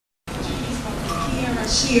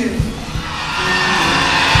Sheard.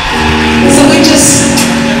 So we just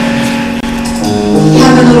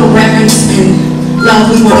have a little reverence and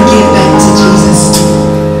love we want to give back to Jesus.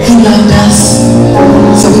 He loved us,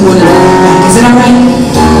 so we want to love him back. Is it all right?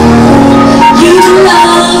 You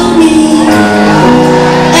love me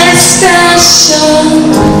especially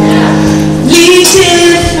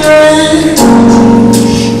different.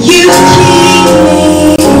 You keep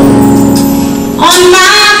me on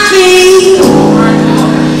my feet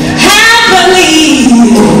happily,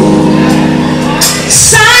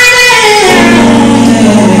 silent.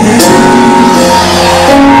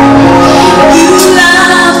 You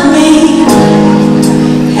love me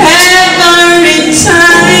every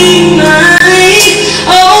time I'm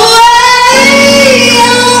away.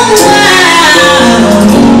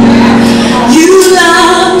 You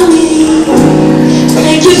love me.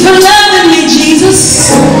 Thank you for loving me, Jesus.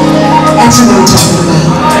 That's what I'm talking about.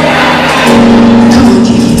 Come on,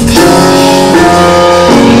 Kiki.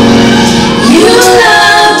 You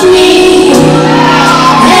love me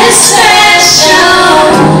especially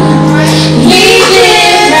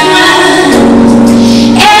different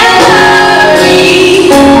every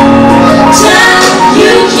time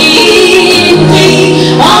you keep me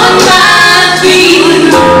on my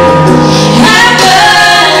feet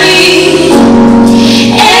happily,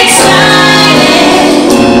 excited.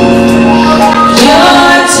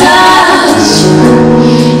 Your touch,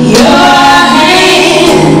 your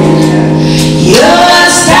hand, your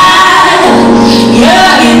style, your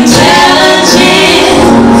intelligence,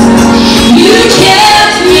 you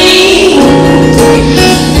kept me.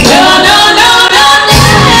 No, no, no, no,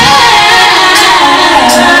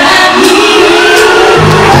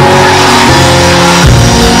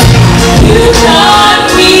 you taught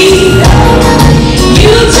me.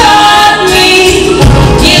 You taught me.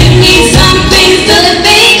 Give me something to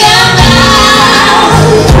think about.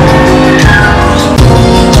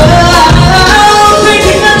 Oh, thank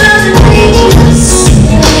you for loving me, Jesus.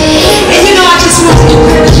 And you know, I just want to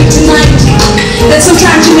encourage you tonight that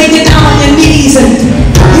sometimes you may get down on your knees and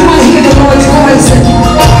you want to hear the Lord's voice, and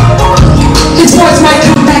His voice might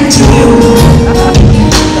come back to you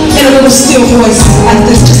in a little still voice like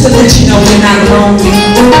this, just to let you know you're not alone.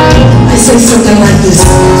 I say something like this: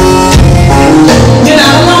 you're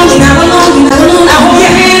not alone, you're not alone, you're not alone. I hold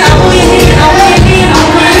your hand, I hold your hand, I hold your hand, I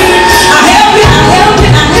hold your hand. I help you, I help you,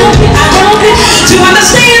 I help you, I help you. Do you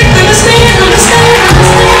understand, understand, understand,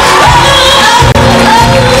 understand?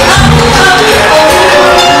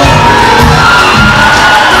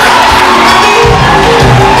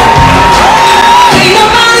 Ain't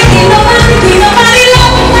nobody love you, nobody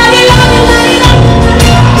love you, nobody love you.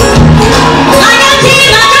 I got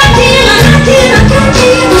him, I got him, I got him, I got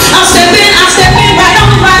him. I'll step in right on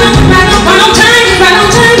time, right on time, right on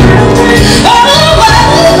time. Oh, oh,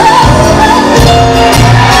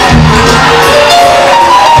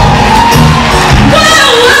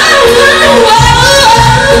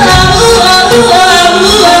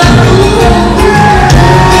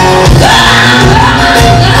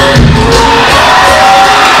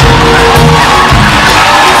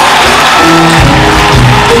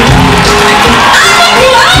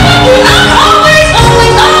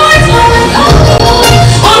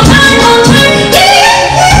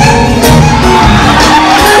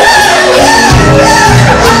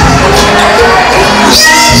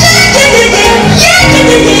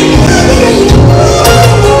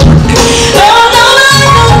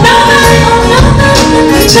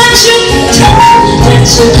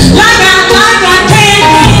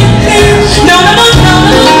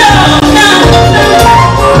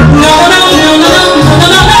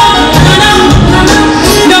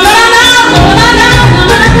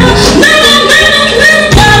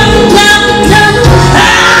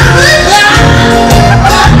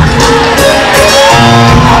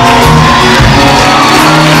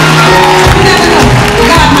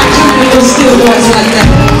 like that.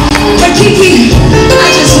 But Kiki, I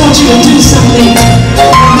just want you to do